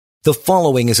The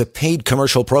following is a paid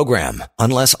commercial program.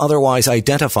 Unless otherwise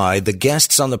identified, the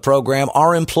guests on the program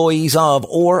are employees of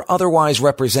or otherwise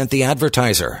represent the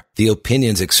advertiser. The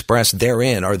opinions expressed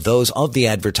therein are those of the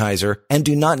advertiser and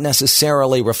do not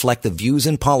necessarily reflect the views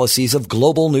and policies of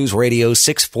Global News Radio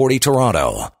 640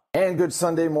 Toronto. And good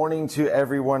Sunday morning to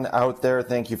everyone out there.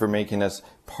 Thank you for making us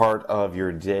part of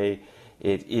your day.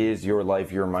 It is Your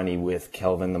Life, Your Money with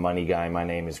Kelvin, the Money Guy. My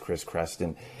name is Chris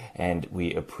Creston, and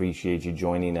we appreciate you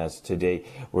joining us today.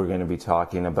 We're going to be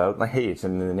talking about, hey, it's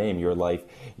in the name, Your Life,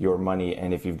 Your Money.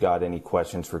 And if you've got any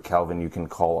questions for Kelvin, you can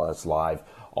call us live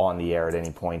on the air at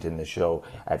any point in the show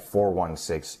at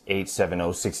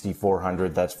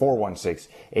 416-870-6400. That's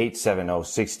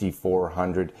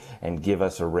 416-870-6400. And give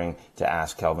us a ring to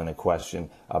ask Kelvin a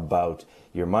question about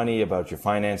your money, about your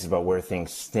finances, about where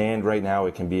things stand right now.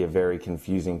 It can be a very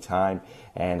confusing time,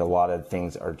 and a lot of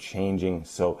things are changing.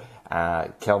 So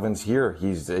Kelvin's here.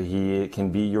 He can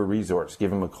be your resource.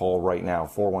 Give him a call right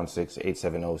now,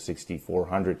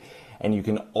 416-870-6400. And you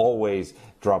can always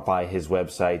drop by his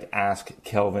website,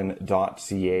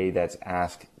 askkelvin.ca. That's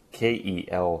ask,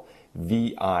 KELVIN.ca.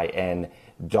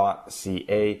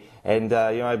 And,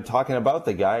 I'm talking about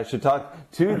the guy. I should talk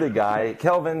to the guy.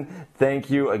 Kelvin, thank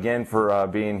you again for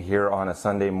being here on a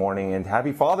Sunday morning, and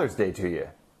happy Father's Day to you.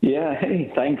 Yeah,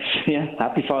 hey, thanks. Yeah,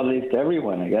 happy Father's Day to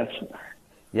everyone, I guess.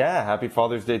 Yeah, happy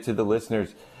Father's Day to the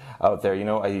listeners out there.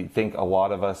 I think a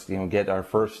lot of us, get our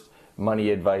first money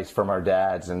advice from our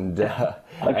dads, and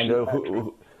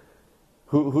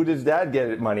who does Dad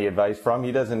get money advice from?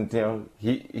 He doesn't,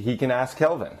 he can ask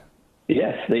Kelvin.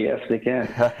 Yes, they can.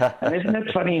 And isn't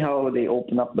it funny how they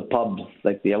open up the pubs,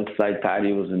 like the outside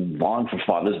patios in Vaughan for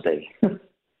Father's Day?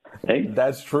 Hey?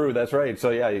 That's true. That's right. So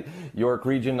yeah, York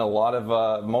Region, a lot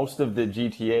of most of the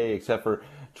GTA except for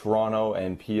Toronto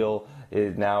and Peel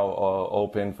is now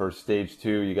open for stage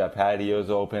 2. You got patios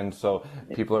open, so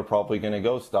people are probably going to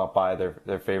go stop by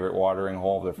their favorite watering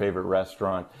hole, their favorite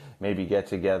restaurant, maybe get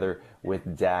together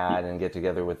with Dad and get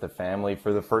together with the family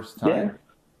for the first time.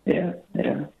 Yeah.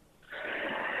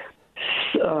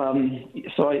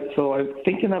 So I'm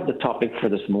thinking of the topic for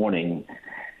this morning,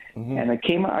 and I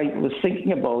was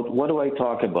thinking about, what do I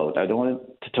talk about? I don't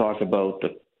want to talk about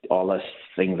all the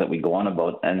things that we go on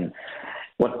about, and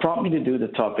what prompted me to do the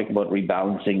topic about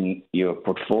rebalancing your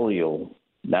portfolio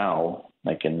now,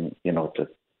 like to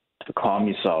calm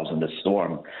yourselves in the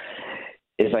storm,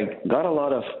 is I got a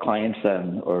lot of clients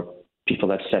or people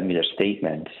that send me their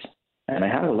statements, and I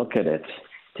had a look at it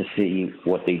to see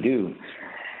what they do.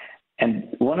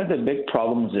 And one of the big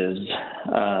problems is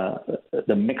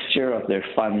the mixture of their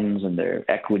funds and their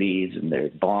equities and their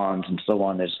bonds and so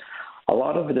on. A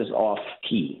lot of it is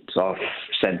off-key. It's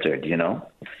off-centered,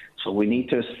 So we need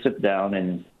to sit down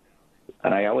and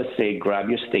I always say, grab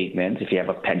your statement if you have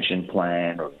a pension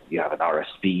plan or you have an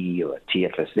RSP or a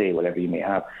TFSA, whatever you may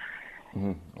have,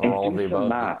 or and all do of the some above.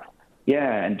 math.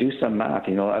 Yeah, and do some math.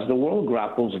 As the world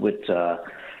grapples with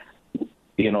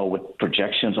with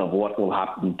projections of what will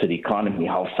happen to the economy,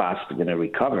 how fast we're going to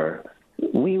recover,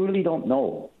 we really don't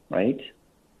know, right?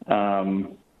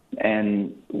 And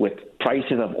with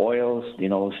prices of oil,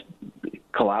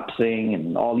 collapsing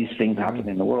and all these things happening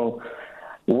in the world,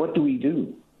 what do we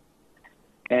do?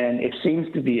 And it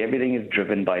seems to be everything is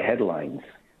driven by headlines.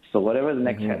 So whatever the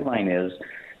next headline is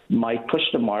might push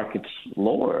the markets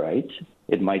lower, right?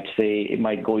 It might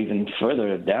go even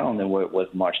further down than where it was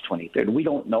March 23rd. We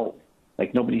don't know.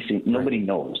 Like nobody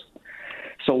knows.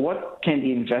 So what can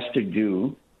the investor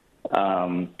do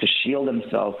to shield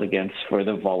themselves against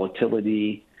further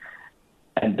volatility,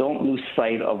 and don't lose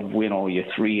sight of your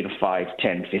 3 to 5,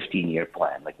 10, 15-year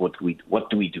plan? Like what do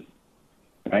we do?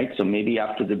 Right? So maybe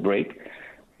after the break,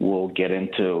 we'll get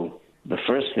into the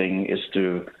first thing is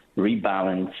to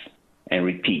rebalance and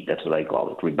repeat. That's what I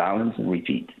call it: rebalance and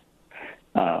repeat.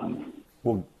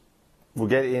 We'll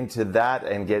get into that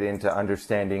and get into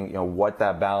understanding, what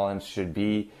that balance should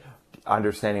be,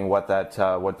 understanding what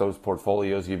those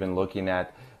portfolios you've been looking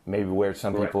at, maybe where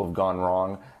some people have gone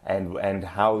wrong, and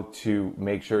how to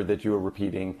make sure that you are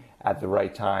repeating at the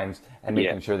right times and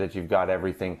making sure that you've got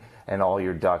everything and all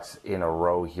your ducks in a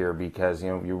row here, because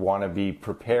you want to be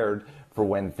prepared for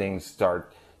when things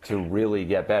start to really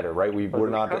get better, right? We're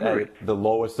not at the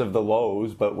lowest of the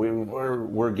lows, but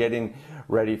we're getting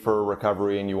ready for a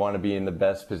recovery, and you want to be in the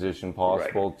best position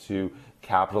possible to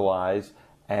capitalize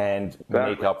and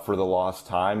make up for the lost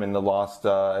time and the lost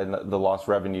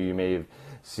revenue you may have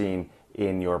seen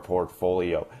in your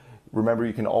portfolio. Remember,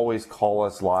 you can always call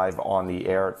us live on the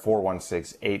air at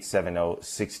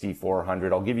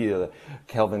 416-870-6400. I'll give you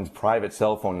Kelvin's private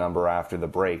cell phone number after the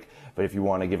break, but if you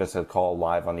want to give us a call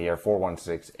live on the air,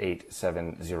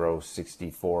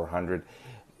 416-870-6400.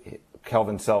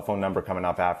 Kelvin's cell phone number coming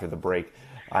up after the break.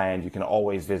 And you can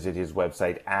always visit his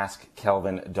website,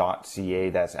 askkelvin.ca.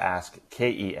 That's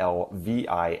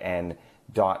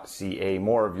askkelvin.ca.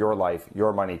 More of your life,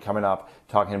 your money coming up,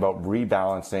 talking about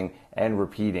rebalancing and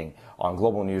repeating on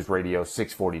Global News Radio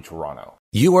 640 Toronto.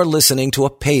 You are listening to a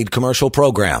paid commercial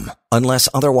program. Unless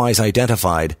otherwise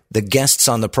identified, the guests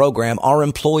on the program are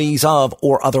employees of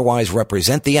or otherwise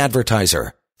represent the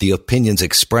advertiser. The opinions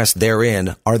expressed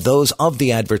therein are those of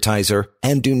the advertiser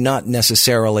and do not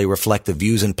necessarily reflect the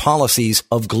views and policies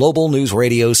of Global News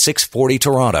Radio 640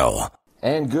 Toronto.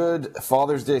 And good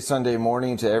Father's Day Sunday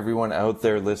morning to everyone out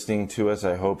there listening to us.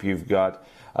 I hope you've got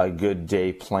a good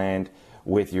day planned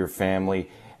with your family.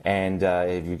 And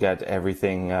if you've got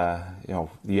everything,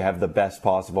 you have the best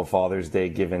possible Father's Day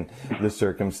given the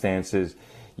circumstances.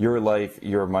 Your life,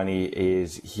 your money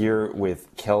is here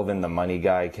with Kelvin, the money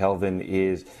guy. Kelvin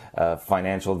is a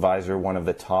financial advisor, one of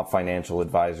the top financial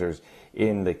advisors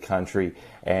in the country.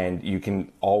 And you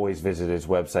can always visit his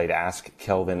website,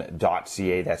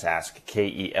 askkelvin.ca. That's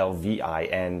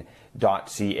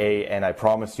askkelvin.ca. And I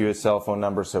promised you a cell phone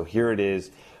number, so here it is,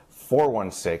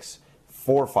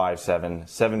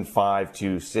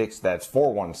 416-457-7526. That's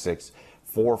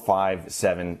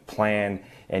 416-457-PLAN.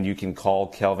 And you can call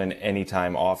Kelvin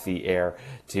anytime off the air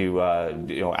to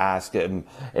ask him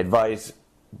advice,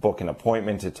 book an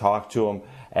appointment to talk to him,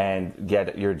 and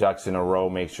get your ducks in a row.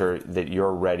 Make sure that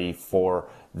you're ready for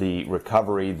the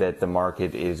recovery that the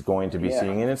market is going to be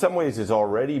seeing, and in some ways has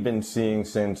already been seeing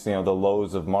since the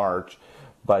lows of March.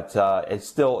 But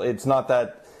it's not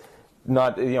that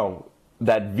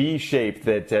V shape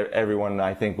that everyone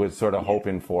I think was sort of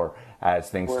hoping for as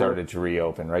things started to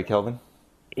reopen, right, Kelvin?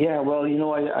 Yeah, well,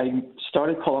 I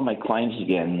started calling my clients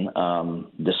again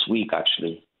this week,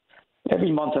 actually. Every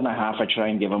month and a half, I try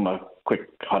and give them a quick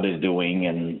how they're doing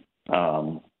and,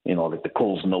 like the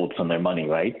Coles Notes on their money,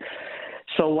 right?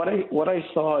 So what I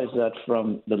saw is that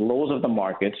from the lows of the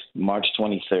market, March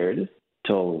 23rd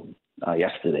till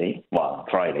yesterday,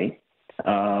 Friday,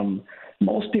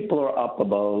 most people are up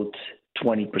about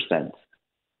 20%.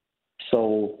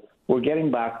 So we're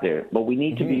getting back there, but we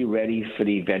need to be ready for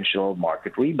the eventual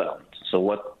market rebound. So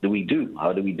what do we do?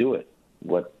 How do we do it?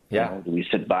 Do we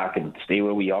sit back and stay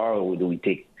where we are, or do we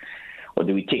take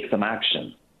some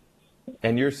action?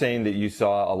 And you're saying that you've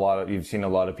seen a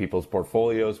lot of people's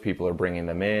portfolios, people are bringing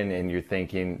them in, and you're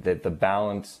thinking that the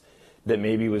balance that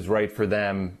maybe was right for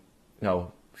them,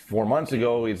 4 months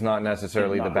ago is not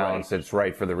necessarily the balance that's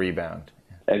right for the rebound.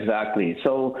 Exactly.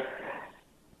 So,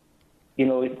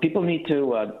 people need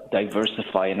to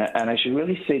diversify, and I should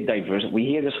really say diversify. We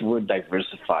hear this word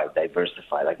diversify.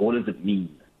 Like, what does it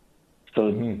mean? So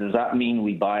does that mean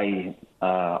we buy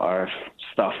our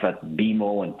stuff at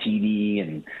BMO and TD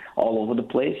and all over the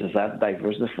place? Is that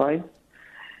diversified?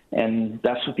 And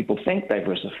that's what people think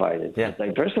diversified is. Yeah.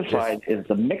 Diversified is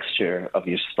the mixture of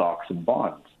your stocks and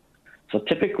bonds. So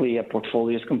typically a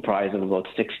portfolio is comprised of about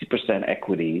 60%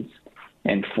 equities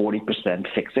and 40%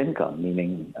 fixed income,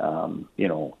 meaning,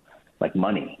 like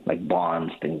money, like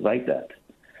bonds, things like that.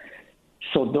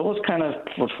 So those kind of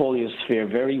portfolios fare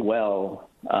very well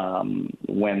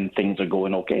when things are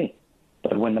going okay.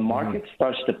 But when the market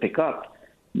starts to pick up,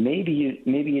 maybe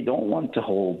you don't want to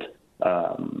hold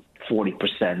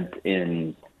 40%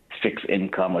 in fixed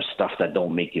income or stuff that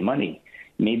don't make you money.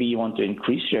 Maybe you want to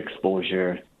increase your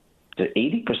exposure to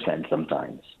 80%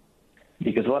 sometimes.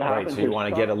 Because what happens? Right, so you want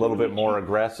to get a little bit more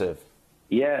aggressive.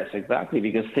 Yes, exactly,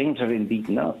 because things have been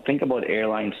beaten up. Think about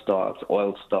airline stocks,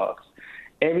 oil stocks.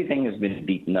 Everything has been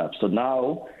beaten up. So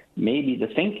now maybe the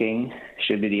thinking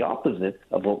should be the opposite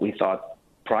of what we thought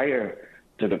prior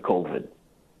to the COVID.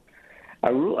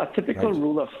 A typical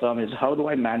rule of thumb is, how do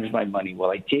I manage my money?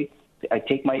 Well, I take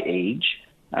my age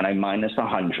and I minus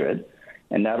 100,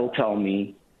 and that'll tell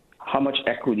me how much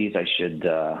equities I should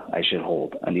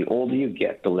hold. And the older you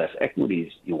get, the less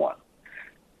equities you want.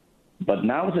 But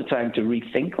now is the time to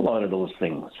rethink a lot of those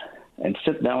things and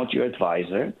sit down with your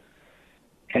advisor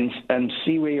and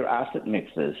see where your asset mix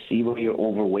is, see where you're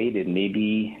overweighted.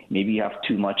 Maybe you have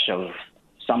too much of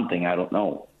something, I don't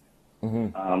know.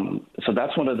 So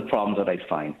that's one of the problems that I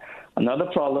find. Another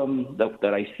problem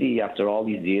that I see after all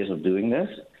these years of doing this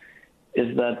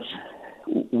is that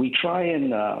we try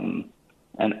and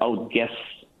outguess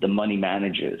the money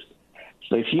managers.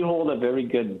 So if you hold a very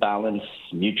good balanced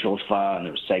mutual fund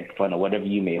or seg fund or whatever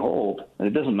you may hold, and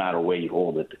it doesn't matter where you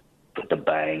hold it, at the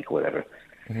bank, whatever,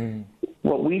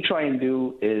 What we try and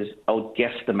do is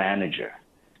outguess the manager.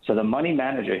 So the money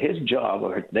manager, his job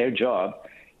or their job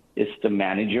is to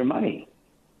manage your money,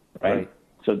 right?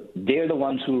 So they're the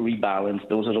ones who rebalance.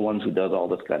 Those are the ones who does all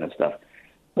this kind of stuff.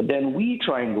 But then we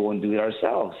try and go and do it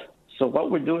ourselves. So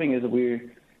what we're doing is we're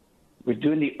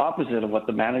doing the opposite of what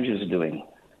the managers are doing.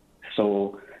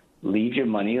 So leave your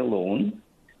money alone,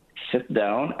 sit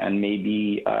down, and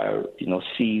maybe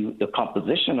see the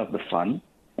composition of the fund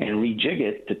and rejig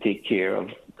it to take care of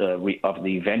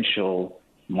the eventual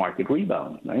market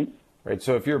rebound, right? Right.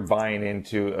 So if you're buying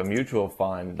into a mutual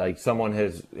fund, like someone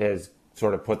has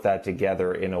sort of put that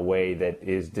together in a way that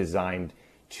is designed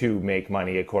to make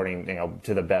money according,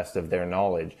 to the best of their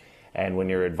knowledge. And when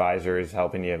your advisor is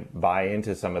helping you buy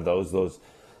into some of those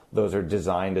are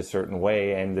designed a certain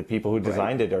way, and the people who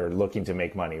designed it are looking to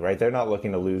make money, right? They're not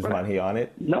looking to lose money on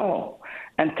it. No.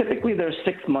 And typically they're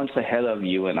 6 months ahead of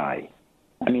you and I.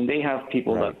 I mean, they have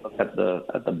people that look at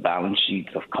the balance sheets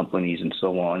of companies and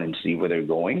so on and see where they're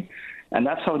going. And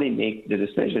that's how they make the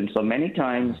decision. So many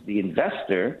times the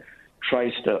investor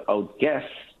tries to outguess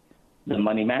the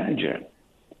money manager.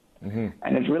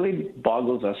 And it really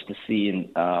boggles us to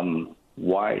see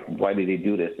why do they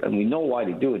do this. And we know why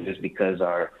they do it is because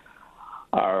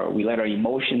we let our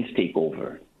emotions take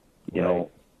over. You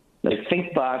know, like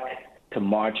think back to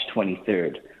March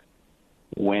 23rd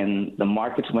when the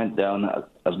markets went down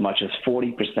as much as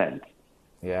 40%.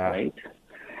 Yeah. Right?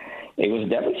 It was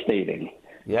devastating.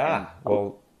 Yeah.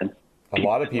 Well, a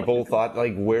lot of people thought,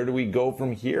 like, where do we go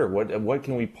from here? What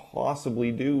can we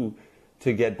possibly do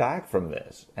to get back from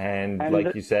this? And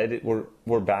like you said,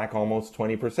 we're back almost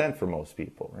 20% for most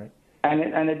people, right?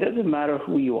 And it doesn't matter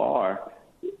who you are.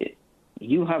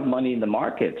 You have money in the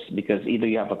markets because either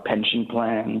you have a pension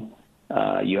plan,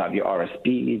 you have your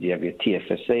RSPs, you have your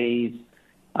TFSAs,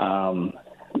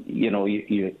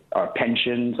 you our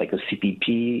pensions like a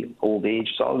CPP, old age,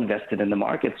 it's all invested in the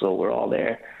market, so we're all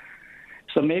there.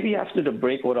 So maybe after the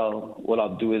break, what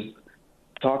I'll do is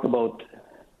talk about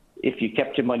if you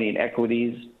kept your money in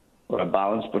equities or a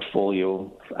balanced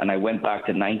portfolio, and I went back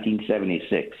to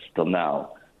 1976 till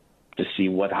now to see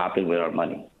what happened with our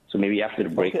money. So maybe after the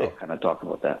break, I'll kind of talk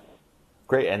about that.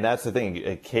 Great, and that's the thing,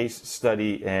 a case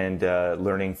study and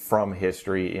learning from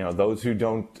history. Those who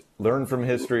don't learn from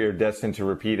history are destined to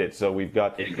repeat it. So we've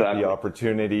got the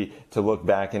opportunity to look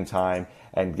back in time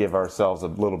and give ourselves a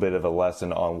little bit of a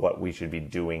lesson on what we should be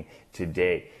doing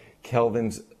today.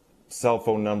 Kelvin's cell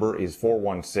phone number is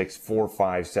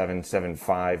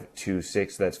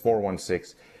 416-457-7526. That's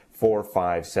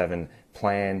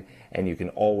 416-457-PLAN. And you can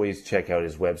always check out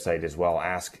his website as well,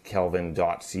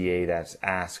 askkelvin.ca. That's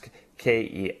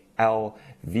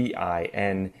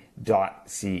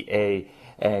askkelvin.ca.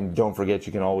 And don't forget,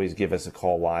 you can always give us a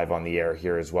call live on the air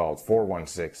here as well. It's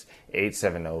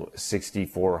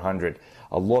 416-870-6400.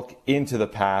 A look into the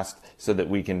past so that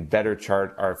we can better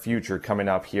chart our future coming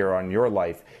up here on Your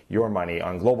Life, Your Money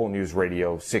on Global News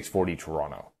Radio 640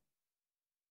 Toronto.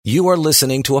 You are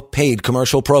listening to a paid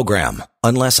commercial program.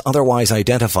 Unless otherwise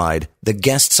identified, the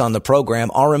guests on the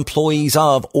program are employees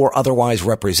of or otherwise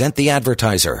represent the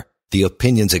advertiser. The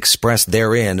opinions expressed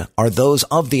therein are those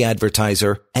of the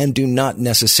advertiser and do not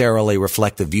necessarily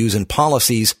reflect the views and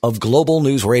policies of Global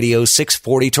News Radio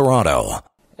 640 Toronto.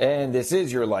 And this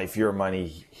is Your Life, Your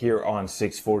Money here on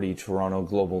 640 Toronto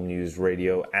Global News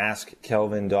Radio.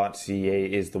 AskKelvin.ca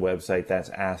is the website. That's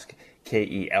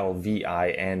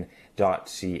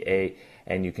AskKelvin.ca.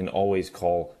 And you can always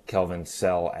call Kelvin's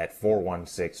cell at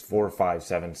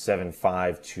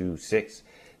 416-457-7526.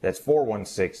 That's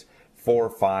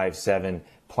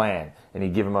 416-457-PLAN. And you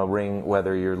give him a ring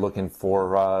whether you're looking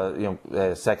for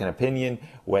a second opinion,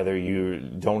 whether you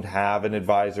don't have an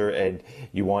advisor and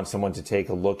you want someone to take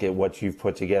a look at what you've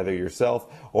put together yourself,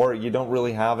 or you don't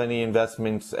really have any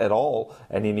investments at all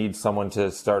and you need someone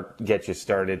to get you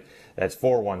started. That's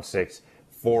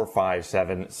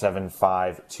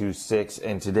 416-457-7526.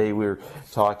 And today we're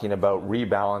talking about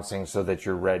rebalancing so that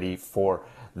you're ready for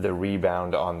the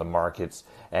rebound on the markets.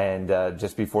 And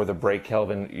just before the break,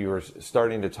 Kelvin, you were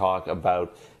starting to talk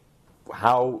about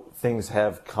how things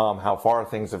have come, how far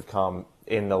things have come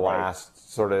in the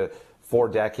last sort of 4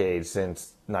 decades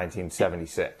since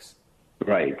 1976.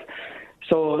 Right.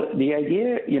 So the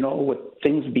idea, with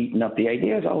things beaten up, the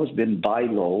idea has always been buy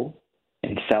low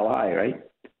and sell high, right?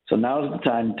 So now's the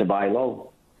time to buy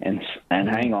low and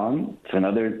hang on for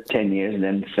another 10 years and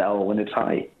then sell when it's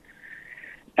high.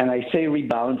 And I say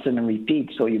rebalance and repeat.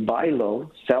 So you buy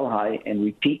low, sell high, and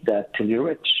repeat that till you're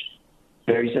rich.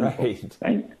 Very simple,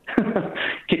 right?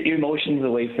 Keep your emotions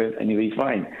away from it and you'll be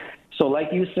fine. So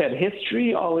like you said,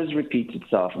 history always repeats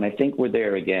itself, and I think we're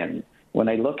there again. when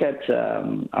I look at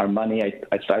our money,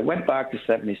 so I went back to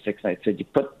 76 and I said, you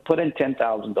put in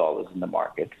 $10,000 in the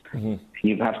markets. Mm-hmm.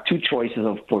 You have two choices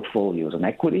of portfolios, an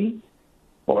equity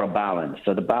or a balance.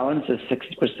 So the balance is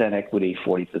 60% equity,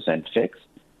 40% fixed.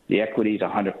 The equity is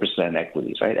 100%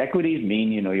 equities, right? Equities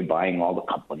mean, you're buying all the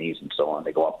companies and so on.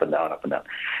 They go up and down, up and down.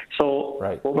 So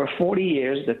over 40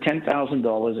 years, the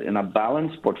 $10,000 in a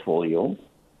balanced portfolio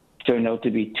turned out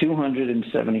to be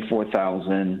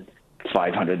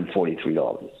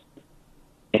 $274,543.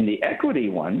 In the equity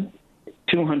one,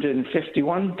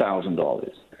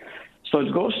 $251,000. So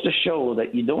it goes to show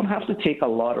that you don't have to take a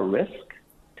lot of risk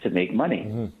to make money.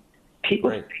 Mm-hmm.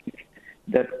 People think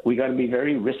that we got to be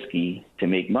very risky to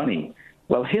make money.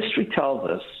 Well, history tells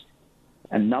us,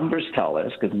 and numbers tell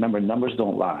us, because remember, numbers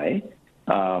don't lie,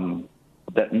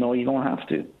 that no, you don't have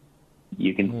to.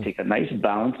 You can take a nice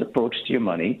balanced approach to your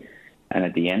money, and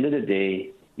at the end of the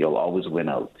day, you'll always win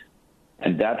out.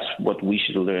 And that's what we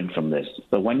should learn from this.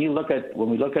 So when we look at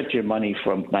your money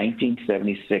from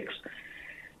 1976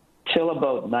 till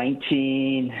about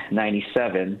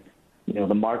 1997,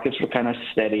 the markets were kind of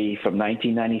steady. From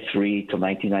 1993 to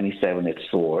 1997, it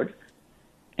soared.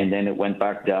 And then it went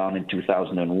back down in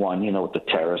 2001, with the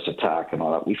terrorist attack and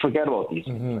all that. We forget about these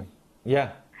things. Mm-hmm.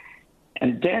 Yeah.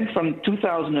 And then from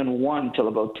 2001 till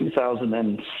about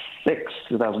 2006,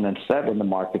 2007, the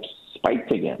markets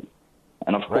spiked again.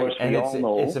 And of course, we all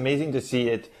know... It's amazing to see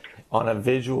it on a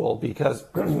visual because...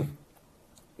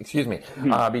 excuse me.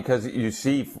 Because you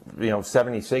see,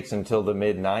 76 until the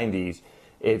mid-90s,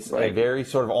 it's a very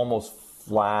sort of almost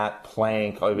flat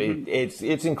plank. It's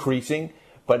increasing,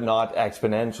 but not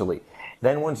exponentially.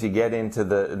 Then once you get into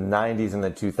the 90s and the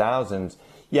 2000s,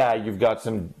 you've got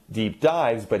some deep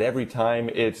dives, but every time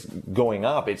it's going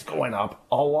up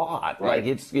a lot. Right.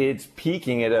 Like it's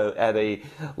peaking at a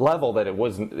level that it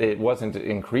wasn't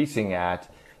increasing at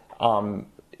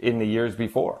in the years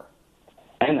before.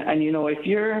 And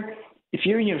if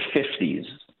you're in your 50s,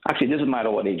 actually, it doesn't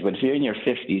matter what age, but if you're in your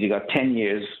 50s, you got 10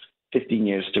 years, 15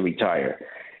 years to retire.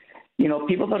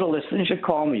 People that are listening should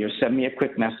call me or send me a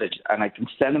quick message, and I can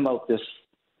send them out this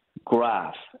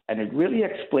graph. And it really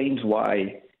explains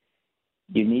why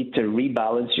you need to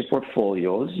rebalance your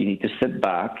portfolios. You need to sit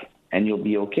back, and you'll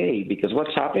be okay. Because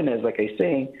what's happened is, like I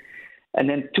say, and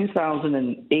then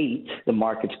 2008, the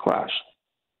markets crashed.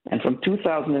 And from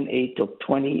 2008 till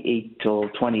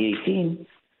 2018,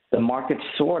 the market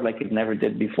soared like it never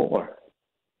did before,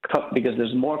 because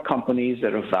there's more companies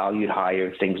that are valued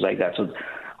higher, things like that. So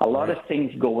a lot of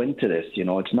things go into this.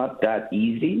 It's not that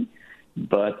easy,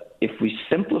 but if we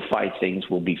simplify things,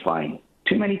 we'll be fine.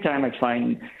 Too many times I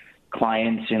find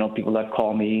clients, people that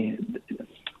call me,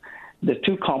 they're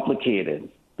too complicated.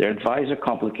 Their advisor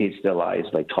complicates their lives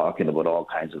by talking about all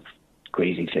kinds of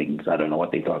crazy things. I don't know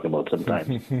what they talk about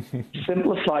sometimes.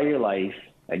 Simplify your life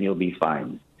and you'll be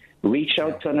fine. Reach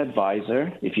out to an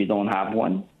advisor if you don't have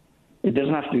one. It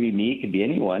doesn't have to be me. It could be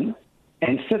anyone.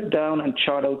 And sit down and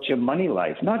chart out your money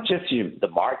life, not just the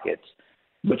markets,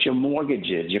 but your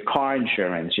mortgages, your car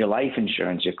insurance, your life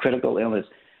insurance, your critical illness.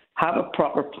 Have a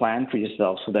proper plan for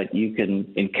yourself so that you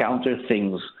can encounter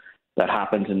things that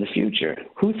happens in the future.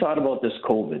 Who thought about this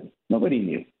COVID? Nobody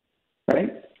knew,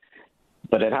 right?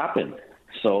 But it happened.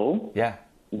 So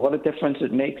what a difference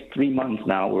it makes. 3 months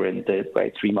now. We're in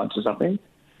 3 months or something.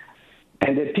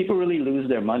 And did people really lose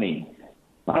their money?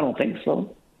 I don't think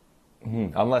so.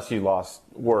 Mm-hmm. Unless you lost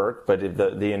work, but if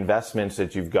the investments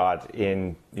that you've got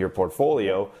in your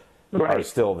portfolio are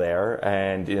still there.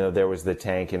 And, there was the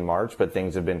tank in March, but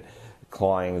things have been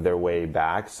clawing their way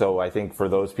back. So I think for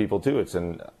those people, too, it's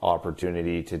an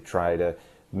opportunity to try to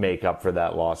make up for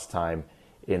that lost time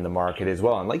in the market as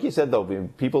well. And like you said, though,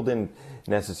 people didn't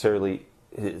necessarily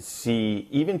see,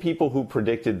 even people who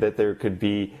predicted that there could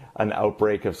be an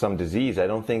outbreak of some disease, I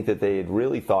don't think that they had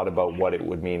really thought about what it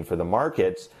would mean for the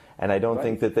markets, and I don't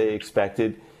think that they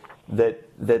expected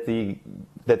that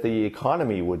the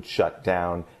economy would shut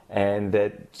down and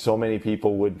that so many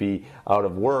people would be out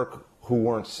of work who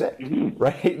weren't sick,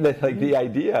 right? That, the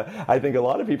idea I think a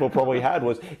lot of people probably had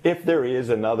was, if there is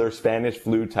another Spanish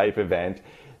flu type event,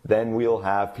 then we'll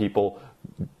have people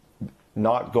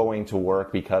not going to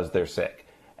work because they're sick,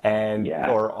 and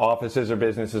or offices or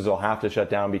businesses will have to shut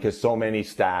down because so many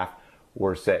staff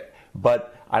were sick.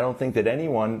 But I don't think that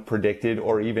anyone predicted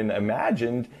or even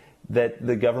imagined that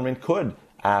the government could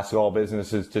ask all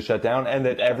businesses to shut down and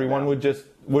that everyone would just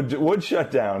would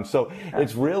shut down. So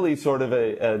it's really sort of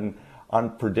an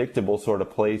unpredictable sort of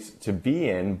place to be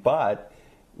in. But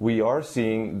we are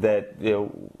seeing that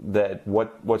that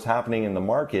what's happening in the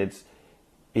markets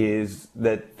is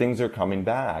that things are coming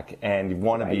back, and you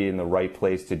want to be in the right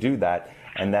place to do that.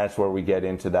 And that's where we get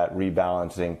into that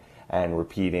rebalancing and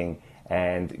repeating,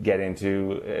 and get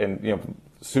into, and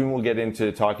soon we'll get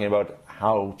into talking about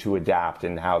how to adapt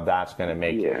and how that's going to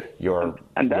make your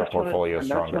portfolio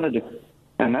stronger.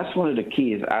 And that's one of the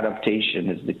keys. Adaptation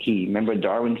is the key. Remember,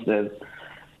 Darwin says,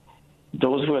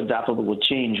 those who are adaptable will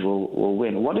change, will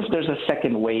win. What if there's a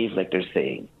second wave, like they're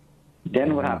saying?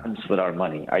 Then what happens with our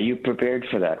money? Are you prepared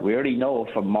for that? We already know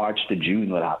from March to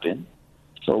June what happened.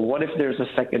 So what if there's a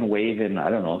second wave in, I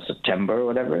don't know, September or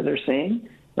whatever they're saying,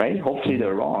 right? Hopefully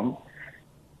they're wrong.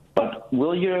 But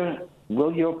will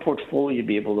your portfolio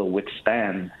be able to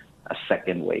withstand a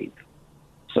second wave?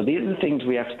 So these are the things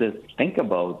we have to think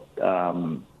about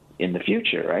in the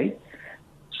future, right?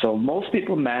 So most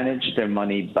people manage their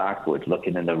money backwards,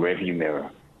 looking in the rearview mirror.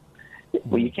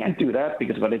 Well, you can't do that,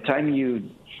 because by the time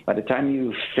you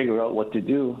figure out what to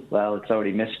do, well, it's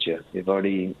already missed you. You've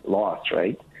already lost,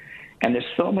 right? And there's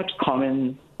so much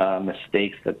common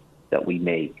mistakes that we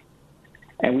make.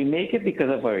 And we make it because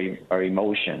of our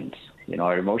emotions.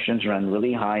 Our emotions run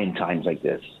really high in times like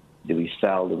this. Do we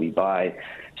sell? Do we buy?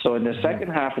 So in the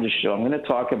second half of the show, I'm going to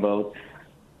talk about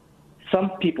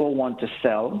some people want to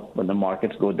sell when the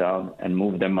markets go down and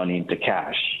move their money into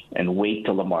cash and wait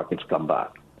till the markets come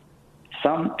back.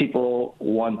 Some people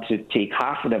want to take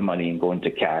half of their money and go into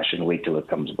cash and wait till it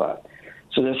comes back.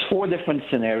 So there's 4 different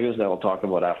scenarios that I'll talk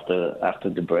about after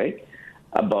the break,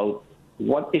 about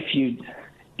what if you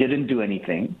didn't do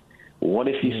anything, what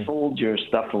if you sold your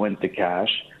stuff and went to cash,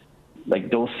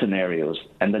 like those scenarios.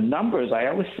 And the numbers, I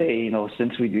always say,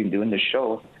 since we've been doing the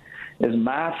show, is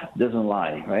math doesn't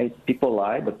lie, right? People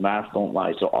lie, but math don't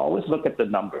lie. So always look at the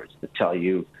numbers to tell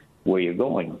you where you're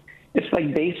going. It's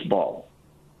like baseball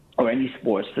or any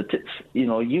sports. You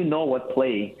know what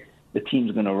play the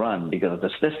team's going to run, because the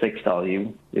statistics tell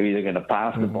you they're either going to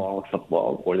pass the ball,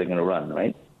 football, or they're going to run,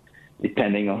 right?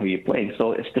 Depending on who you're playing.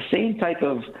 So it's the same type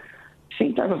of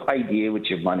idea with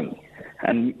your money.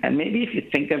 And maybe if you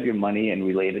think of your money and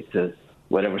relate it to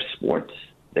whatever sports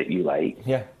that you like,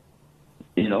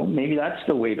 maybe that's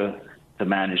the way to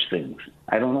manage things.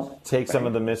 I don't know. Take some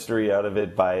of the mystery out of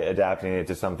it by adapting it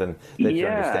to something that you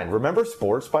understand. Remember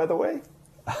sports, by the way?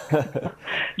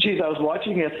 Geez, I was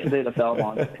watching yesterday the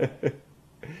Belmont.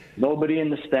 Nobody in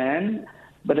the stand,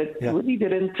 but it really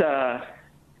didn't.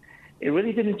 It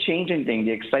really didn't change anything.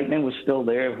 The excitement was still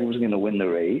there of who was going to win the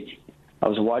race. I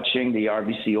was watching the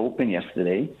RBC Open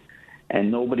yesterday,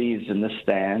 and nobody's in the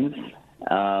stands.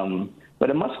 But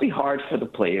it must be hard for the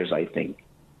players, I think,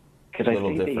 because I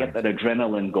think they get that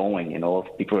adrenaline going.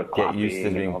 If people are clapping, get used to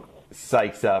being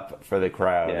psyched up for the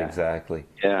crowd. Exactly.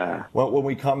 Yeah. Well, when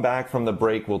we come back from the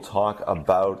break, we'll talk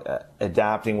about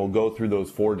adapting. We'll go through those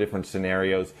 4 different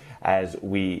scenarios as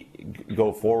we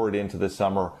go forward into the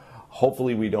summer.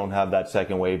 Hopefully we don't have that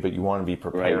second wave, but you want to be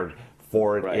prepared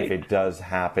for it if it does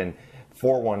happen.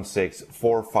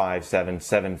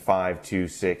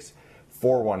 416-457-7526,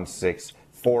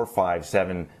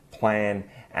 416-457-PLAN.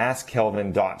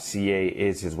 AskKelvin.ca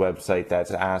is his website.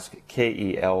 That's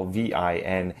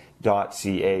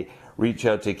AskKelvin.ca. Reach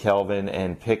out to Kelvin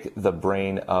and pick the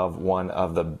brain of one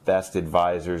of the best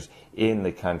advisors in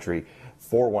the country.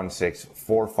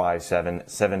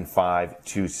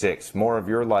 416-457-7526. More of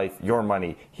your life, your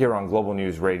money, here on Global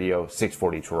News Radio,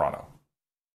 640 Toronto.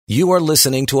 You are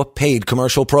listening to a paid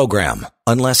commercial program.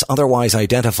 Unless otherwise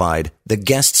identified, the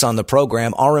guests on the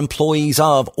program are employees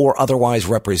of or otherwise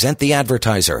represent the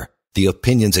advertiser. The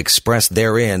opinions expressed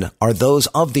therein are those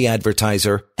of the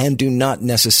advertiser and do not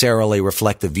necessarily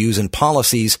reflect the views and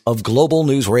policies of Global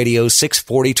News Radio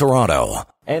 640 Toronto.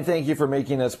 And thank you for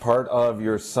making us part of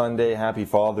your Sunday. Happy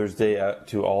Father's Day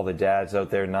to all the dads out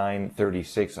there.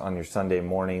 9:36 on your Sunday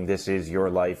morning. This is Your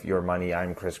Life, Your Money.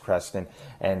 I'm Chris Creston,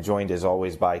 and joined as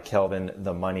always by Kelvin,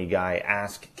 the money guy.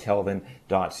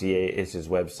 AskKelvin.ca is his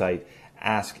website.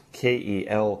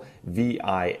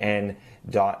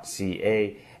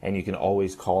 AskKelvin.ca. And you can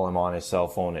always call him on his cell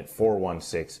phone at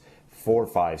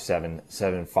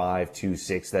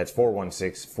 416-457-7526. That's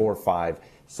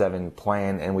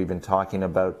 416-457-PLAN. And we've been talking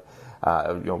about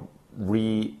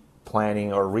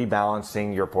replanning or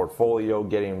rebalancing your portfolio,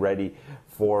 getting ready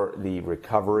for the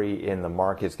recovery in the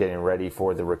markets, getting ready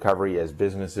for the recovery as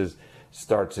businesses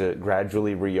start to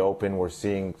gradually reopen. We're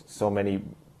seeing so many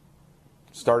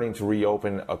starting to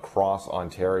reopen across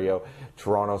Ontario.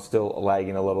 Toronto still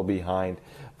lagging a little behind.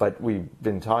 But we've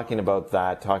been talking about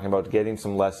that, talking about getting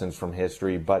some lessons from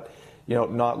history, but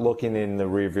not looking in the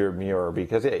rearview mirror,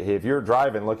 because if you're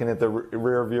driving, looking at the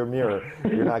rearview mirror,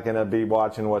 you're not going to be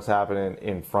watching what's happening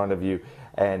in front of you.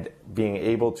 And being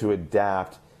able to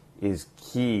adapt is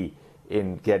key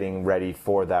in getting ready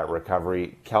for that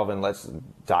recovery. Kelvin, let's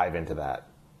dive into that.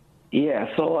 Yeah,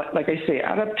 so like I say,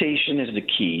 adaptation is the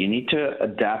key. You need to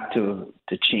adapt to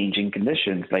changing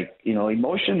conditions. Like,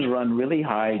 emotions run really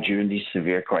high during these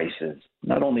severe crises,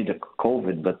 not only the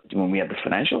COVID, but when we had the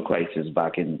financial crisis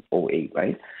back in '08,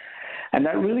 right? And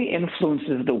that really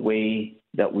influences the way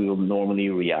that we will normally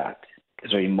react,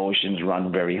 because our emotions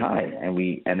run very high.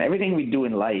 And everything we do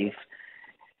in life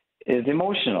is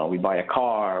emotional. We buy a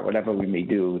car, whatever we may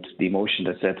do, it's the emotion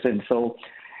that sets in. So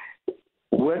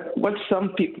what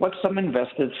some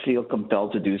investors feel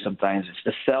compelled to do sometimes is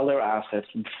to sell their assets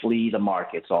and flee the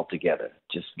markets altogether.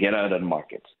 Just get out of the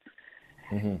markets.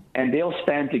 Mm-hmm. And they'll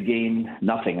stand to gain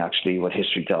nothing, actually, what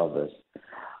history tells us.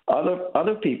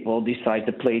 Other people decide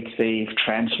to play it safe,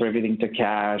 transfer everything to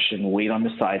cash, and wait on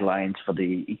the sidelines for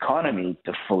the economy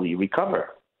to fully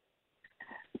recover.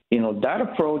 That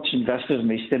approach, investors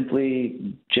may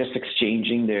simply just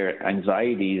exchanging their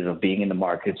anxieties of being in the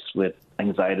markets with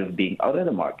anxiety of being out of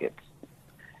the markets.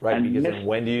 Right, and because then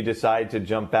when do you decide to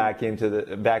jump back onto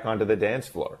the dance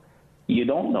floor? You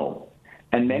don't know.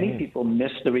 And many people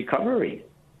miss the recovery.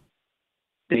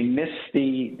 They miss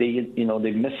they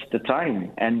miss the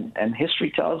time. And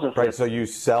history tells us that. So you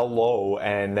sell low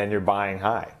and then you're buying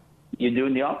high. You're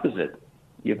doing the opposite.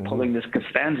 You're pulling this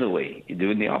Costanza way. You're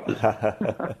doing the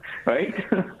opposite, right?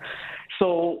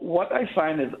 So what I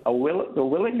find is the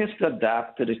willingness to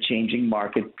adapt to the changing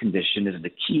market condition is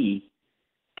the key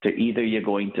to either you're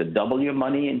going to double your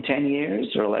money in 10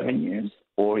 years or 11 years,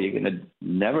 or you're going to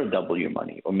never double your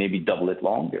money, or maybe double it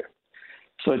longer.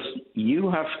 So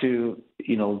you have to,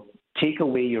 take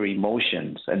away your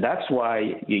emotions, and that's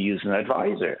why you use an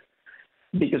advisor,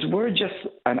 because we're just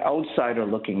an outsider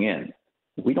looking in.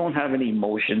 We don't have any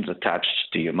emotions attached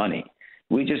to your money.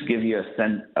 We just give you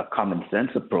a common sense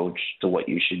approach to what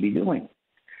you should be doing.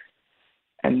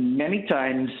 And many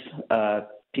times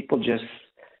people just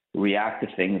react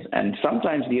to things, and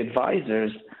sometimes the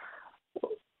advisors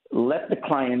let the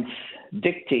clients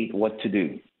dictate what to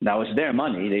do. Now, it's their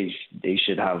money. They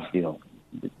should have,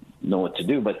 know what to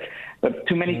do. But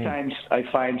too many times I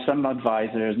find some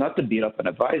advisors, not to beat up an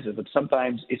advisor, but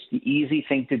sometimes it's the easy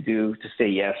thing to do to say,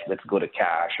 yes, let's go to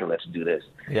cash or let's do this.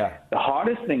 Yeah. The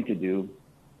hardest thing to do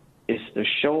is to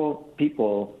show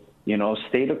people,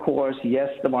 stay the course. Yes,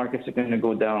 the markets are going to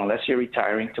go down. Unless you're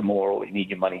retiring tomorrow, you need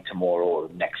your money tomorrow or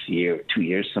next year, 2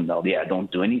 years from now. Yeah,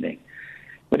 don't do anything.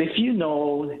 But if you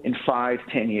know in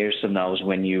 5-10 years from now is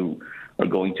when you are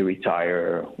going to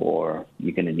retire or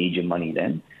you're going to need your money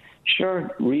then, sure,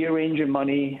 rearrange your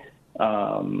money,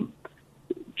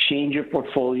 change your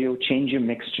portfolio, change your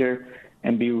mixture,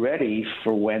 and be ready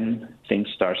for when things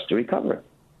starts to recover.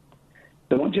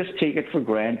 Don't just take it for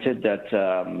granted that,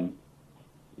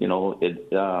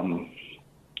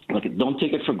 don't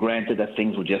take it for granted that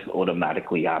things will just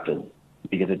automatically happen,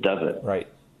 because it doesn't. Right.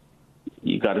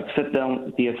 You got to sit down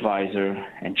with the advisor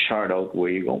and chart out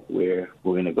where we're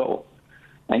going to go,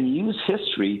 and use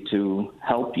history to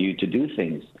help you to do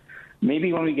things.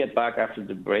 Maybe when we get back after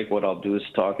the break, what I'll do is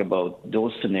talk about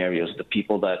those scenarios, the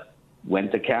people that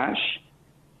went to cash,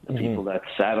 the people that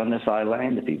sat on the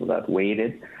sideline, the people that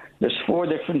waited. There's 4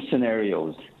 different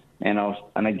scenarios. And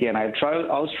again, I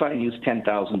was trying to use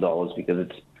 $10,000 because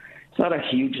it's not a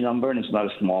huge number and it's not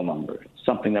a small number. It's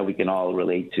something that we can all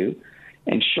relate to.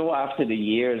 And show after the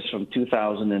years from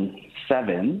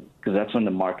 2007, because that's when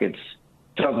the markets,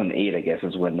 2008, I guess,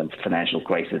 is when the financial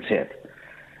crisis hit.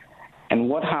 And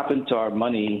what happened to our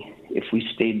money if we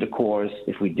stayed the course,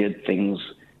 if we did things,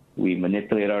 we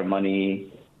manipulated our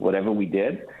money, whatever we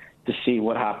did, to see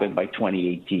what happened by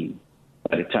 2018,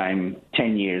 by the time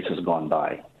 10 years has gone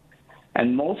by.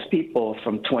 And most people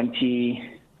from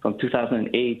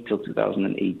 2008 till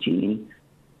 2018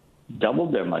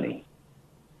 doubled their money.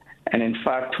 And in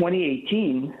fact,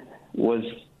 2018 was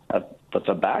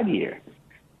a bad year,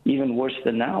 even worse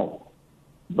than now.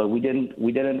 But we didn't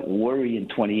worry in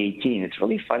 2018. It's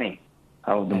really funny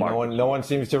how the market. No one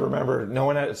seems to remember. No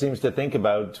one seems to think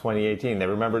about 2018. They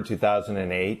remember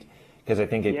 2008 because I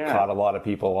think it caught a lot of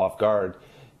people off guard.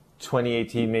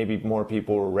 2018, maybe more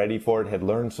people were ready for it, had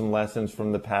learned some lessons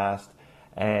from the past,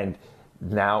 and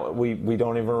now we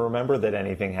don't even remember that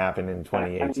anything happened in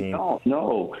 2018.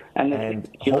 No. And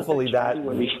hopefully that.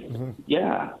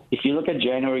 If you look at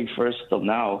January 1st till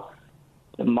now,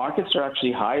 the markets are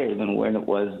actually higher than when it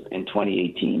was in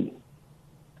 2018.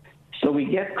 So we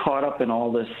get caught up in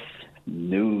all this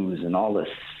news and all this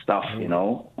stuff, and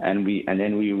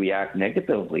then we react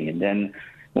negatively. And then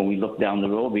when we look down the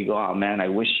road, we go, oh man, I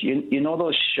wish,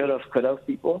 those should have, could have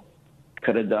people?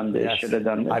 Could have done this, should have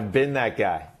done this. I've been that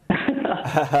guy.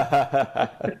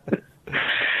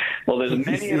 Well, there's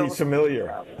many. He's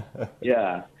familiar.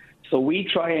 Yeah. So we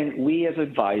as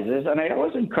advisors, and I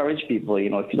always encourage people,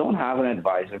 if you don't have an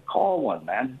advisor, call one,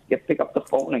 man. Pick up the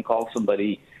phone and call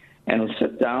somebody and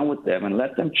sit down with them and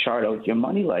let them chart out your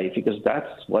money life, because that's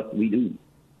what we do.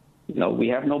 We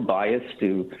have no bias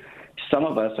to, some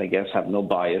of us, I guess, have no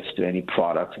bias to any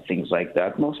products and things like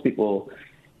that. Most people,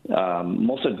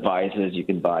 most advisors, you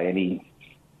can buy any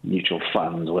mutual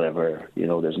funds, whatever.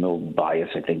 There's no bias,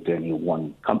 I think, to any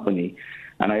one company.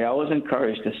 And I always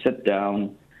encourage to sit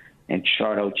down and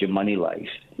chart out your money life.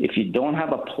 If you don't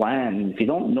have a plan, if you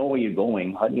don't know where you're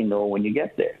going, how do you know when you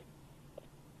get there?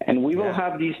 And we will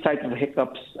have these type of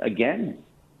hiccups again,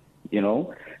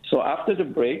 So after the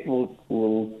break,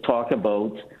 we'll talk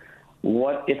about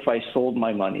what if I sold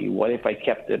my money? What if I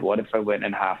kept it? What if I went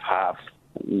in half-half?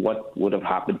 What would have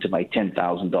happened to my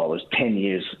 $10,000 10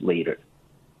 years later,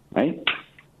 right?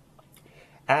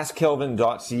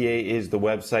 AskKelvin.ca is the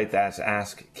website. That's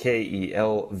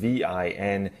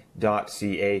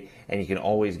AskKelvin.ca. And you can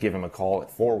always give him a call at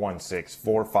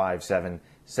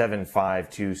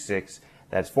 416-457-7526.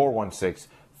 That's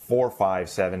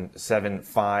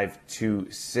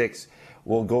 416-457-7526.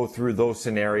 We'll go through those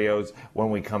scenarios when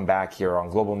we come back here on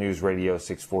Global News Radio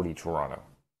 640 Toronto.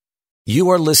 You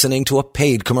are listening to a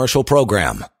paid commercial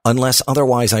program. Unless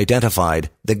otherwise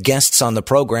identified, the guests on the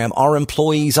program are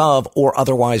employees of or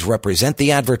otherwise represent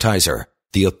the advertiser.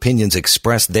 The opinions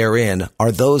expressed therein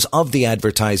are those of the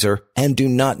advertiser and do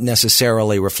not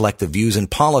necessarily reflect the views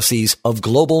and policies of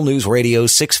Global News Radio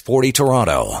 640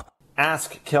 Toronto.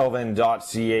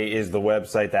 AskKelvin.ca is the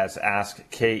website. That's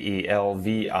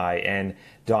AskKelvin.ca.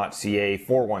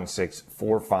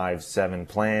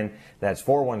 416-457-PLAN. That's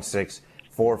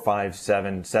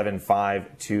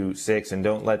 416-457-7526. And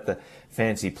don't let the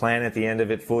fancy plan at the end of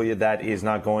it fool you. That is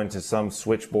not going to some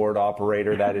switchboard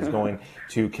operator. That is going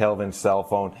to Kelvin's cell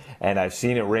phone. And I've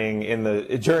seen it ring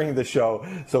during the show.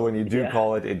 So when you do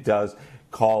call it, it does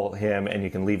call him, and you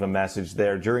can leave a message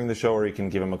there during the show, or you can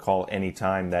give him a call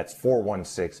anytime. That's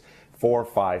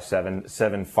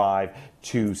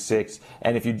 416-457-7526.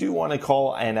 And if you do want to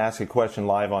call and ask a question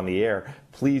live on the air,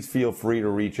 please feel free to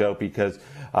reach out, because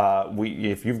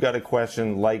if you've got a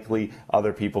question, likely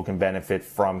other people can benefit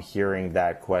from hearing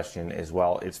that question as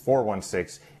well. It's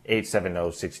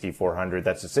 416-870-6400.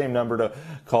 That's the same number to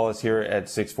call us here at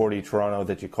 640 Toronto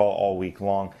that you call all week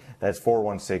long. That's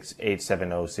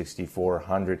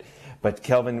 416-870-6400. But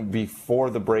Kelvin, before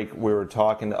the break, we were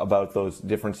talking about those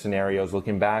different scenarios,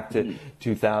 looking back to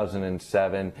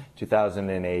 2007,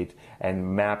 2008,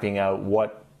 and mapping out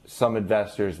what some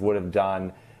investors would have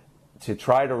done to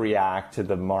try to react to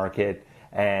the market,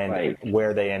 and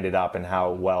where they ended up and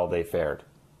how well they fared.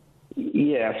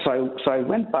 Yeah, so I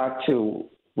went back to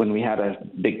when we had a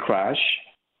big crash,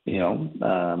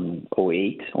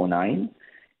 08, 09.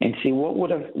 And see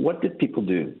what did people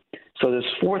do? So there's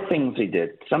four things they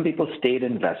did. Some people stayed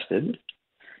invested.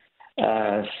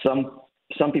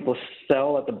 Some people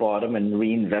sell at the bottom and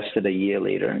reinvested a year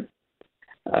later.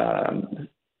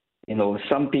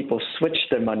 Some people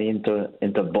switched their money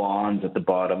into bonds at the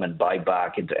bottom and buy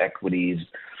back into equities,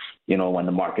 when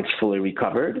the market's fully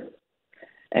recovered.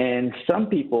 And some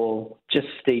people just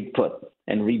stayed put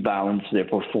and rebalanced their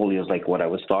portfolios, like what I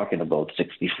was talking about,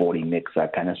 60-40 mix,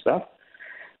 that kind of stuff.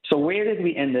 So where did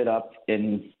we ended up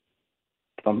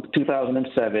from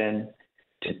 2007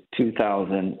 to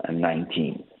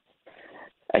 2019?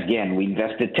 Again, we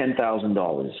invested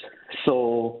 $10,000.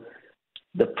 So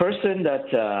the person that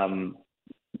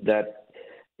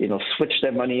switched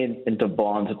their money into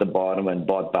bonds at the bottom and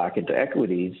bought back into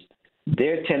equities,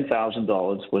 their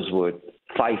 $10,000 was worth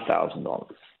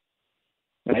 $5,000,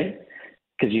 right?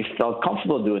 Because you felt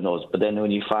comfortable doing those. But then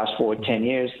when you fast forward 10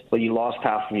 years, well, you lost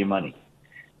half of your money.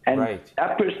 And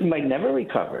that person might never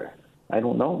recover. I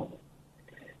don't know.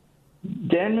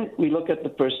 Then we look at the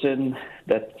person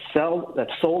that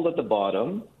sold at the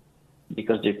bottom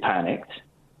because they panicked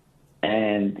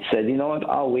and said, you know what,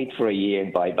 I'll wait for a year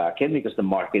and buy back in because the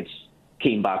markets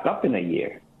came back up in a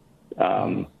year.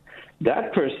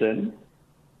 That person,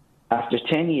 after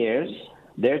 10 years,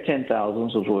 their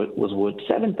 $10,000 was worth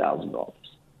 $7,000.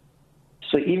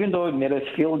 So even though it made us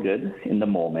feel good in the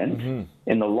moment,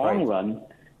 in the long run,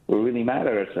 we're really mad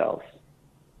at ourselves,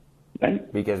 right?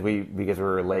 Because we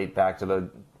were late back to the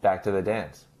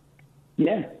dance.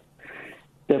 Yeah,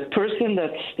 the person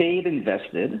that stayed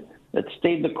invested, that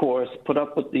stayed the course, put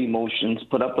up with the emotions,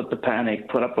 put up with the panic,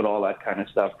 put up with all that kind of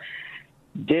stuff,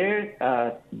 their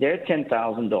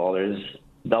 $10,000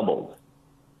 doubled.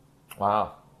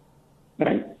 Wow.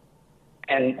 Right,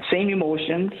 and same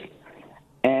emotions,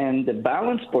 And the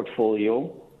balanced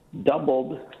portfolio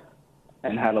doubled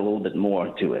and had a little bit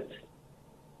more to it.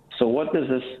 So what does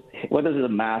the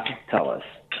math tell us?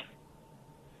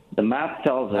 The math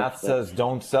tells us. Math says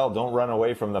don't sell, don't run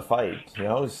away from the fight.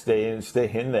 Stay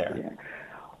in there. Yeah.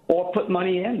 Or put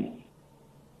money in.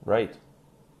 Right.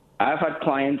 I've had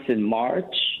clients in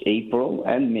March, April,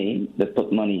 and May that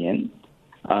put money in.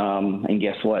 And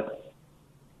guess what?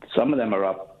 Some of them are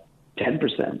up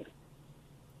 10%.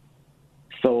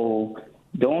 So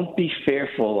don't be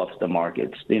fearful of the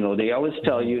markets. They always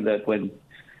tell you that when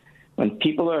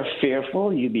people are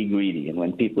fearful, you be greedy. And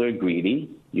when people are greedy,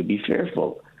 you be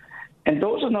fearful. And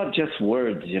those are not just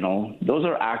words, Those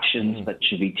are actions that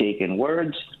should be taken.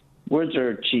 Words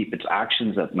are cheap. It's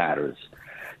actions that matters.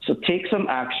 So take some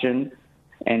action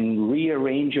and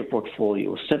rearrange your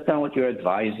portfolio. Sit down with your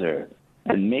advisor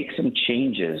and make some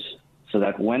changes so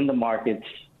that when the markets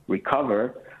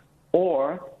recover,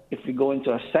 or if we go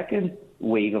into a second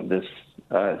wave of this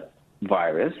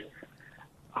virus,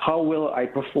 how will I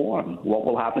perform? What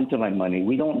will happen to my money?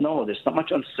 We don't know. There's so much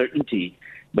uncertainty.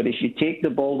 But if you take the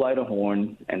bull by the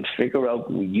horn and figure out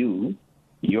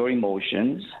your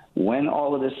emotions, when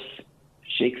all of this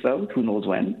shakes out, who knows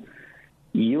when,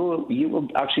 you will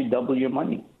actually double your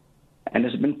money. And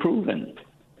it's been proven.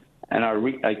 And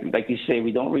like you say,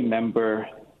 we don't remember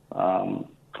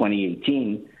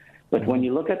 2018, but when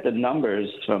you look at the numbers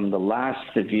from the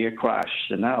last severe crash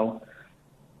to now,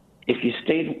 if you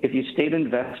stayed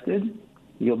invested,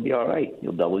 you'll be all right.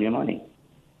 You'll double your money.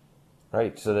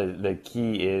 Right. So the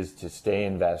key is to stay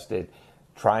invested,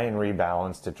 try and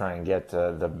rebalance to try and get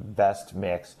the best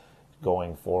mix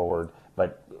going forward.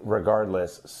 But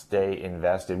regardless, stay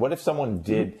invested. What if someone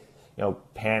did,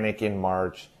 panic in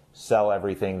March, sell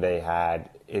everything they had?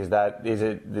 Is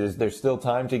there still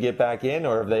time to get back in,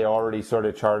 or have they already sort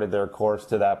of charted their course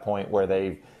to that point where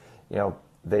they've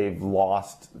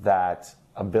lost that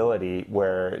ability,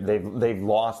 where they've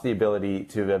lost the ability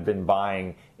to have been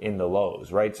buying in the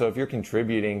lows, right? So if you're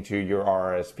contributing to your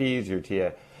RRSPs, your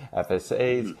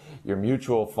TFSAs, your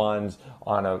mutual funds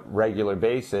on a regular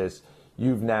basis,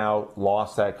 you've now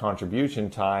lost that contribution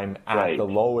time at the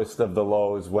lowest of the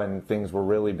lows when things were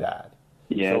really bad.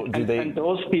 Yeah, so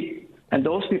and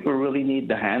those people really need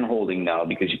the hand-holding now,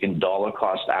 because you can dollar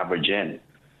cost average in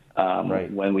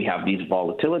when we have these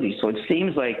volatilities. So it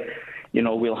seems like,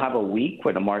 we'll have a week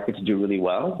where the markets do really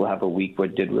well. We'll have a week where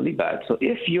it did really bad. So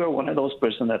if you're one of those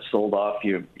person that sold off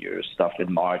your stuff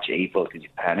in March, April because you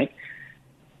panicked,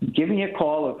 give me a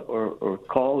call or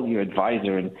call your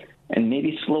advisor and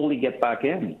maybe slowly get back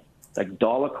in, like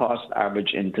dollar cost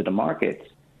average into the markets.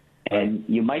 And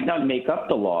you might not make up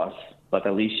the loss, but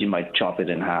at least you might chop it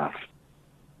in half.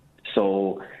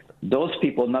 So those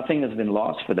people, nothing has been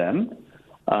lost for them.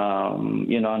 And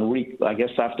I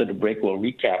guess after the break we'll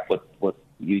recap what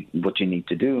you need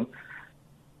to do.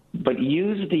 But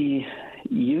use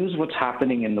what's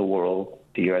happening in the world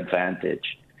to your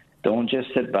advantage. Don't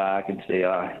just sit back and say,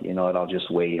 I'll just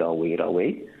wait. I'll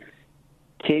wait.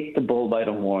 Take the bull by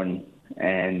the horn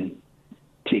and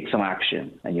take some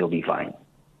action, and you'll be fine.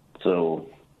 So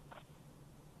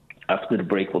after the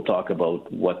break, we'll talk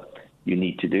about what you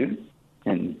need to do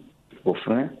and go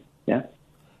from there. Yeah.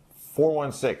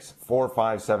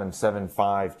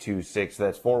 416-457-7526.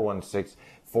 That's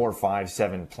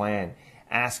 416-457-PLAN.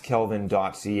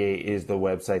 AskKelvin.ca is the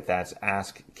website. That's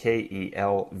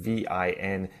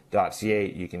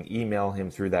AskKelvin.ca. You can email him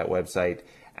through that website,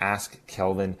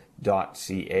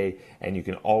 AskKelvin.ca. And you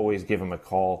can always give him a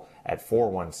call at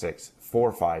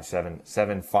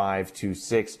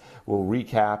 416-457-7526. We'll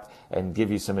recap and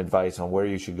give you some advice on where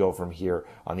you should go from here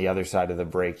on the other side of the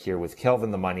break here with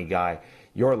Kelvin the Money Guy.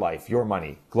 Your life, your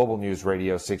money. Global News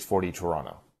Radio 640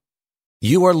 Toronto.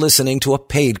 You are listening to a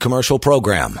paid commercial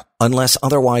program. Unless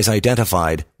otherwise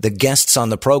identified, the guests on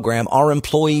the program are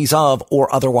employees of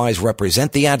or otherwise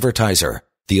represent the advertiser.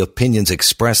 The opinions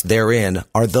expressed therein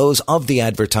are those of the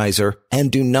advertiser and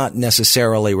do not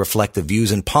necessarily reflect the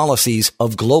views and policies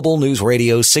of Global News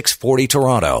Radio 640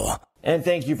 Toronto. And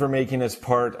thank you for making us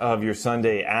part of your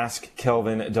Sunday.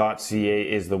 AskKelvin.ca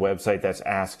is the website. That's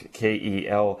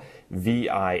AskKelvin.ca.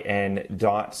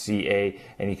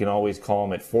 And you can always call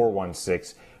them at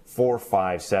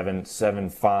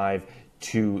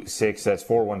 416-457-7526. That's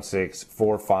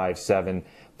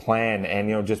 416-457-PLAN.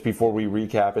 And, just before we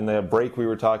recap, in the break we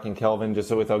were talking, Kelvin, just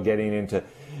so without getting into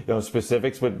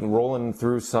specifics, but rolling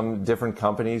through some different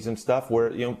companies and stuff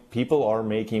where, people are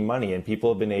making money and people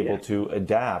have been able to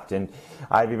adapt. And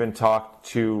I've even talked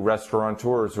to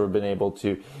restaurateurs who have been able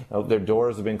to, their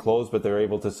doors have been closed, but they're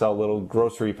able to sell little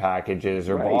grocery packages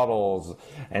or bottles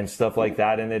and stuff like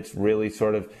that. And it's really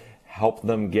sort of help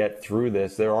them get through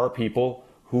this. There are people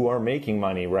who are making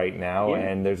money right now,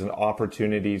 and there's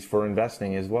opportunities for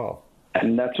investing as well.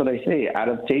 And that's what I say.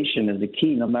 Adaptation is the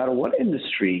key, no matter what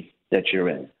industry that you're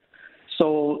in.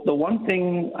 So the one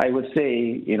thing I would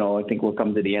say, I think we'll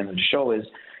come to the end of the show, is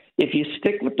if you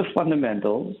stick with the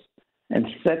fundamentals and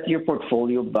set your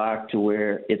portfolio back to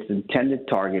where its intended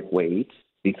target weight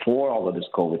before all of this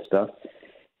COVID stuff,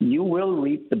 you will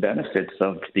reap the benefits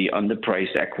of the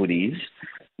underpriced equities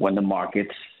when the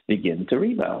markets begin to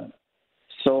rebound.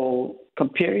 So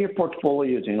compare your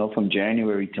portfolios, from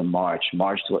January to March,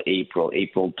 March to April,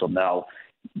 April to now.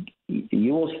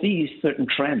 You will see certain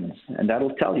trends, and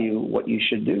that'll tell you what you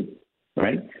should do,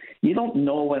 right? We don't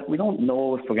know if we're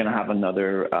going to have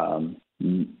another,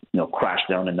 crash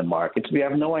down in the markets. We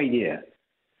have no idea.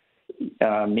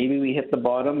 Maybe we hit the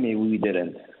bottom, maybe we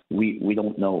didn't. We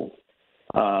don't know.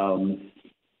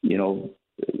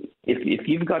 If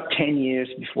you've got 10 years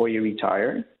before you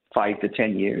retire, 5 to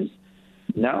 10 years,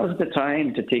 now is the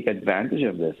time to take advantage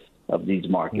of these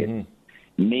markets. Mm-hmm.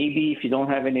 Maybe if you don't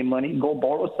have any money, go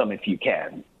borrow some if you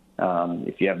can,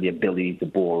 if you have the ability to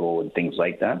borrow and things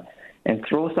like that, and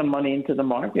throw some money into the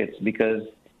markets, because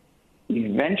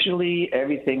eventually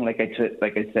everything, like I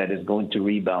said, is going to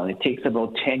rebound. It takes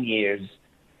about 10 years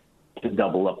to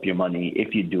double up your money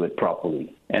if you do it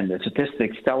properly. And the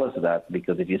statistics tell us that,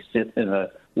 because if you sit in a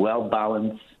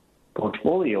well-balanced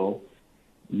portfolio,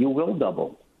 you will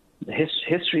double.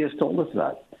 History has told us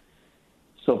that.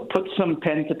 So put some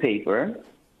pen to paper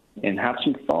and have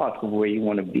some thoughts of where you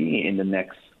want to be in the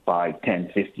next 5, 10,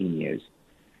 15 years.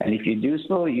 And if you do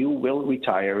so, you will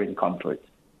retire in comfort.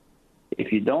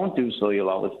 If you don't do so, you'll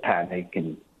always panic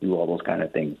and do all those kind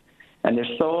of things. And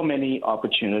there's so many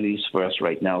opportunities for us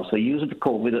right now. So use the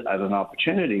COVID as an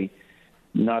opportunity,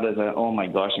 not as oh my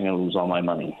gosh, I'm going to lose all my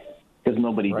money, because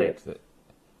nobody did.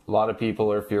 A lot of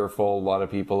people are fearful. A lot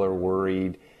of people are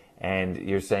worried. And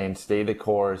you're saying stay the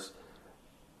course,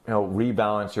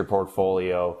 rebalance your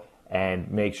portfolio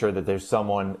and make sure that there's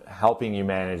someone helping you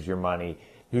manage your money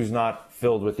who's not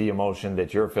filled with the emotion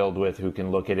that you're filled with, who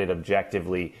can look at it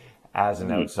objectively as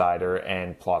an outsider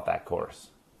and plot that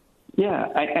course. Yeah,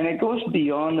 and it goes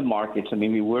beyond the markets. I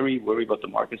mean, we worry about the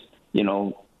markets.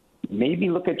 Maybe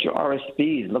look at your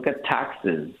RSPs, look at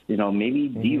taxes. Maybe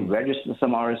deregister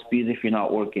some RSPs if you're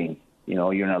not working.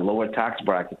 You're in a lower tax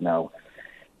bracket now.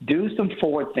 Do some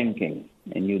forward thinking,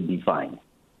 and you'll be fine.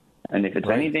 And if it's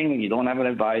anything, you don't have an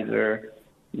advisor,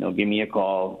 give me a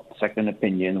call, second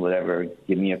opinion, whatever.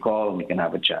 Give me a call, and we can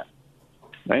have a chat.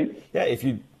 Right? Yeah.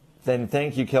 Then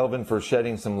thank you, Kelvin, for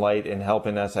shedding some light and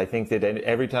helping us. I think that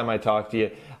every time I talk to you,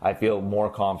 I feel more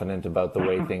confident about the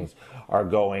way things are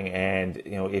going. And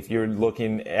if you're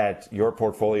looking at your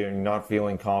portfolio and you're not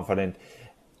feeling confident,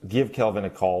 give Kelvin a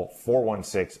call,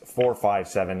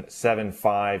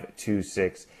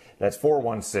 416-457-7526. That's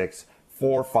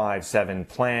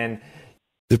 416-457-PLAN.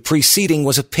 The preceding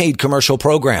was a paid commercial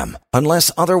program.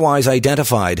 Unless otherwise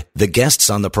identified, the guests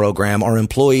on the program are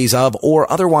employees of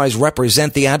or otherwise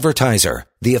represent the advertiser.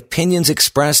 The opinions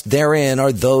expressed therein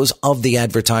are those of the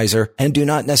advertiser and do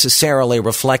not necessarily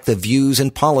reflect the views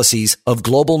and policies of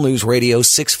Global News Radio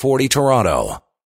 640 Toronto.